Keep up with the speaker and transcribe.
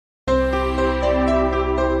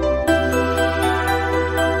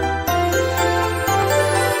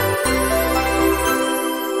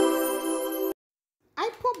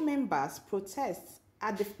members protest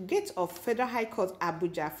at the gate of Federal High Court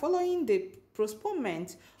Abuja following the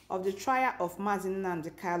postponement of the trial of Mazi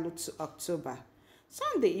Nnamdi Kalu to October.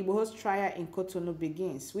 Sunday, Igboho's trial in Cotonou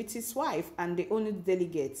begins with his wife and the OONI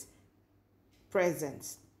delegates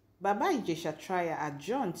present. Baba IJESHA trial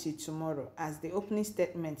adjourned till tomorrow as the opening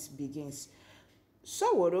statement begins.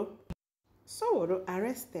 Soworo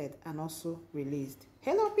arrested and also released.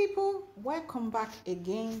 Hello people, welcome back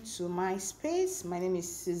again to my space. My name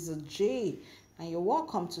is Sizzle J and you're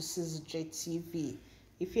welcome to Sizzle J TV.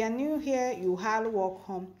 If you are new here, you are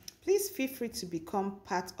welcome. Please feel free to become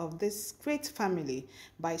part of this great family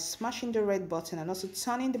by smashing the red button and also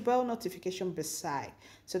turning the bell notification beside,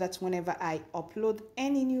 so that whenever I upload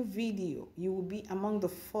any new video, you will be among the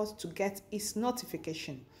first to get its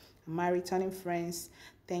notification. My returning friends,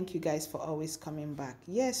 thank you guys for always coming back.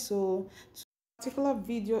 Yes, so this particular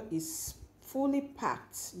video is fully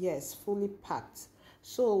packed. Yes, fully packed.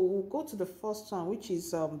 So we'll go to the first one, which is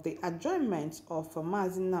the adjournment of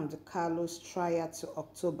Mazi Nnamdi Kalu's trial to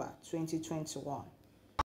October 2021.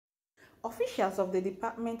 Officials of the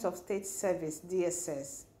Department of State Service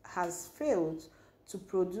 (DSS) has failed to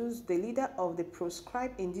produce the leader of the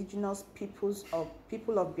proscribed indigenous people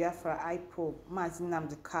of Biafra (IPOB), Mazi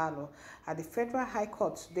Nnamdi Kalu, at the Federal High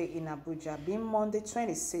Court today in Abuja, being Monday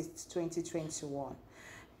 26, 2021.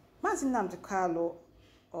 Mazi Nnamdi Kalu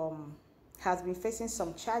has been facing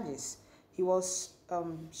some charges. He was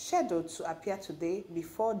scheduled to appear today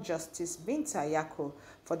before Justice Binta Yako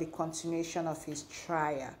for the continuation of his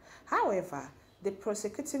trial. However, the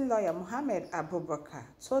prosecuting lawyer Muhammad Abubakar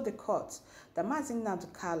told the court that Mazi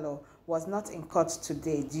Nnamdi Kalu was not in court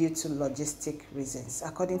today due to logistic reasons,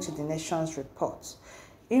 according to the Nation's report.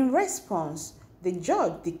 In response, the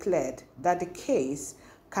judge declared that the case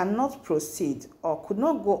cannot proceed or could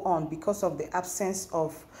not go on because of the absence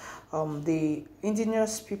of the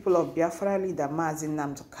indigenous people of Biafra leader Mazi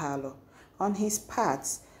Nnamdi Kalu. On his part,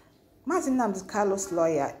 Mazi Nnamdi Kalu's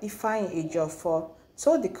lawyer Ifeanyi Ejiofor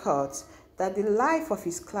told the court that the life of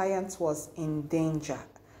his client was in danger.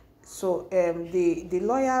 So the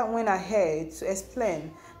lawyer went ahead to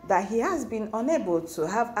explain that he has been unable to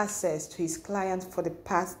have access to his client for the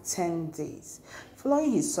past 10 days.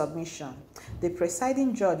 Following his submission, the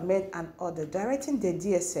presiding judge made an order directing the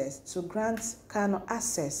DSS to grant Kanu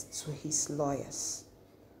access to his lawyers.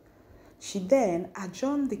 She then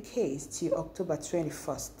adjourned the case till October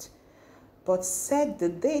 21st, but said the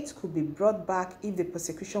date could be brought back if the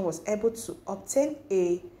prosecution was able to obtain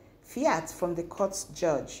a fiat from the court's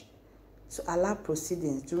judge to allow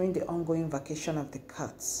proceedings during the ongoing vacation of the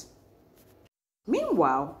courts.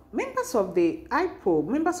 Meanwhile, members of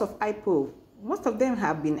IPOB, most of them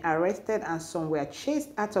have been arrested and some were chased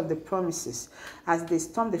out of the premises as they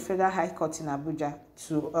stormed the Federal High Court in Abuja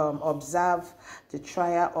to observe the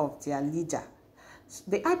trial of their leader.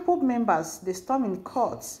 The IPOB members, they stormed in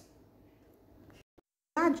courts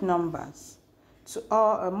large numbers to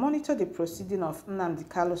monitor the proceeding of Nnamdi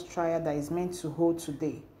Kalu's trial that is meant to hold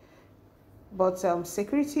today. But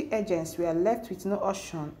security agents were left with no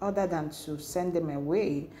option other than to send them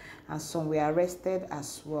away, and some were arrested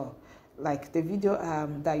as well. Like the video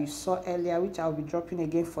that you saw earlier, which I'll be dropping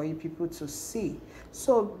again for you people to see.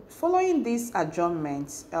 So following these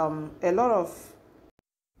adjournments,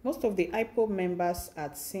 most of the IPOB members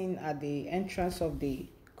had seen at the entrance of the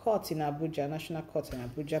court in Abuja, National Court in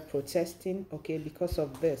Abuja, protesting, because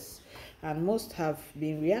of this. And most have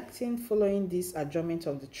been reacting following this adjournment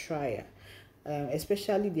of the trial.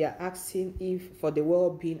 Especially they are asking for the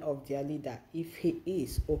well-being of their leader, if he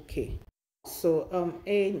is okay. So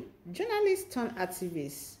a journalist turned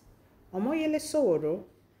activist, Soworo,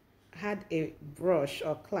 had a brush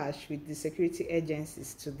or clash with the security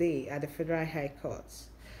agencies today at the Federal High Court.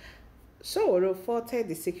 Soworo faulted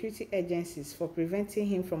the security agencies for preventing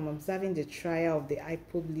him from observing the trial of the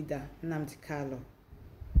IPOB leader Nnamdi Kalu.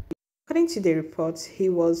 According to the report, he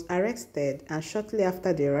was arrested, and shortly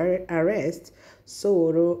after the arrest,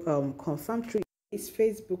 Soworo confirmed through his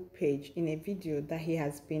Facebook page in a video that he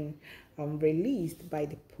has been released by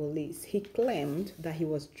the police. He claimed that he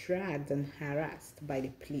was dragged and harassed by the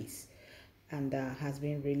police and has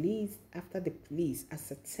been released after the police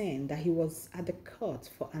ascertained that he was at the court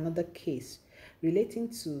for another case relating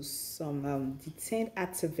to some detained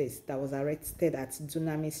activist that was arrested at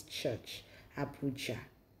Dunamis Church, Abuja.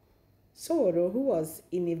 Soworo, who was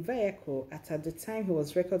in a vehicle at the time he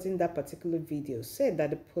was recording that particular video, said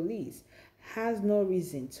that the police has no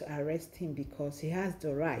reason to arrest him because he has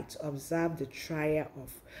the right to observe the trial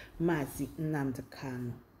of Mazi Nnamdi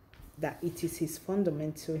Kalu, that it is his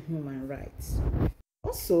fundamental human rights.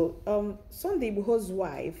 Also, Sunday Igboho's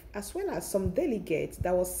wife, as well as some delegates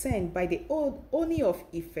that was sent by the old OONI of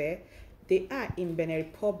Ife, they are in Benin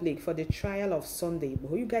Republic for the trial of Sunday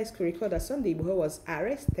Igboho. You guys could recall that Sunday Igboho was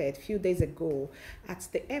arrested a few days ago at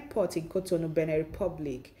the airport in Cotonou, Benin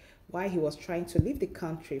Republic, while he was trying to leave the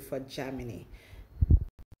country for Germany.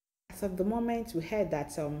 As of the moment, we heard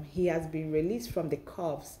that he has been released from the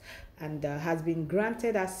cuffs and has been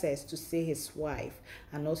granted access to see his wife,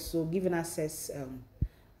 and also given access.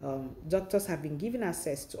 Doctors have been given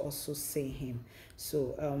access to also see him.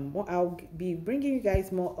 So I'll be bringing you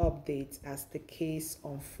guys more updates as the case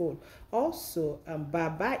unfolds. Also,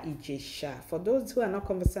 Baba IJESHA. For those who are not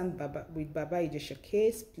conversant with Baba IJESHA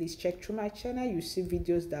case, please check through my channel. You see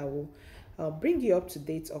videos that will bring you up to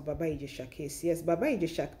date of Baba IJESHA case. Yes, Baba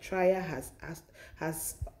IJESHA trial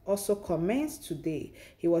has also commenced today.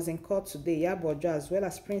 He was in court today. Adjourned as well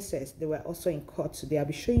as Princess, they were also in court today. I'll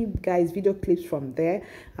be showing you guys video clips from there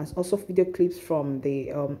and also video clips from the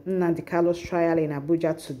Nnamdi Kalu's trial in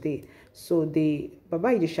Abuja today. So the Baba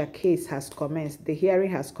IJESHA case has commenced. The hearing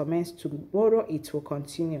has commenced. Tomorrow it will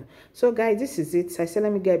continue. So guys, this is it. I said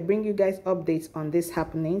let me bring you guys updates on these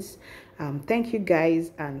happenings. Thank you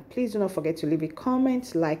guys, and please do not forget to leave a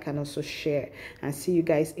comment, like, and also share. And see you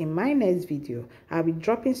guys in my next video. I'll be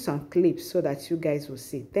dropping some clips so that you guys will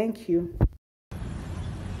see. Thank you. I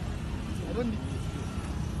don't need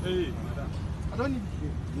this. Hey, I don't need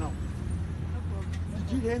it now.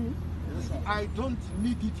 Did you hear me? Yes, sir. I don't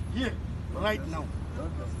need it here right now.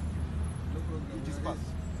 It is past.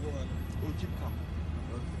 Oh, keep calm.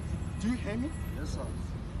 Do you hear me? Yes, sir.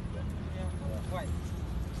 Why?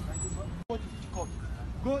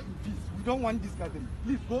 Go in peace. We don't want this gathering.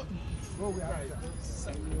 Please go in peace. Go where we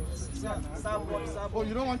are. Oh,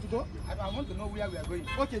 you don't want to go? I want to know where we are going.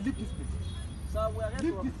 Okay, leave this place. So we are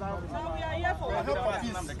here for peace. We are here for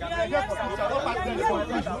peace. We are here for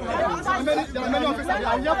peace. There are many officers here.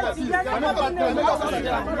 We are here for peace. There are many officers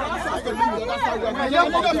here. We are here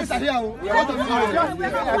for officers here. We are here for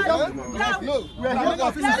no. We are here for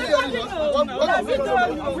officers here.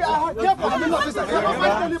 We are here for many officers here.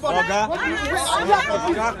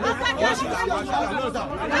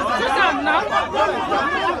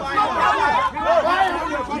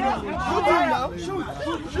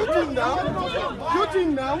 Shoot him now. Shoot him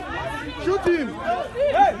now! Shoot him!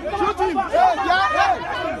 Hey! Shoot him! Hey! Yeah! Hey!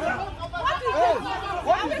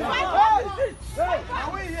 What is this? Hey! Are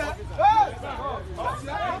we here? Hey!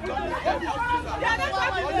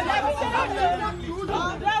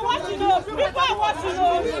 They are watching us. People are watching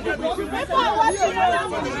us. People are watching us. We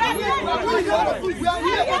are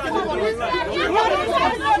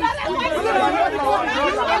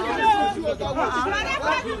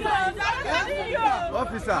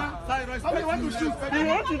officer, you want to shoot? You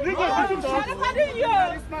want to bring us to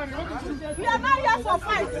we are not here for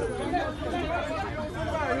fight.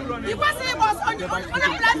 The person was on the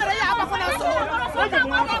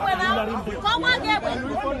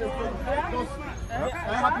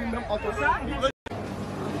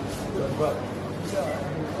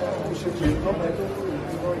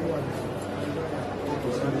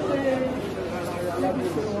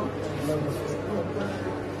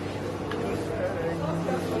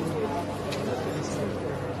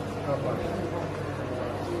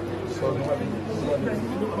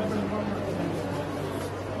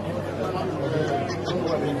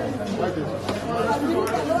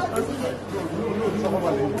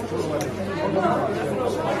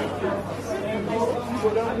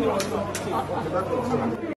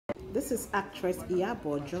This is actress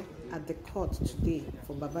Adjourned at the court today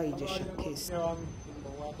for Baba IJESHA case.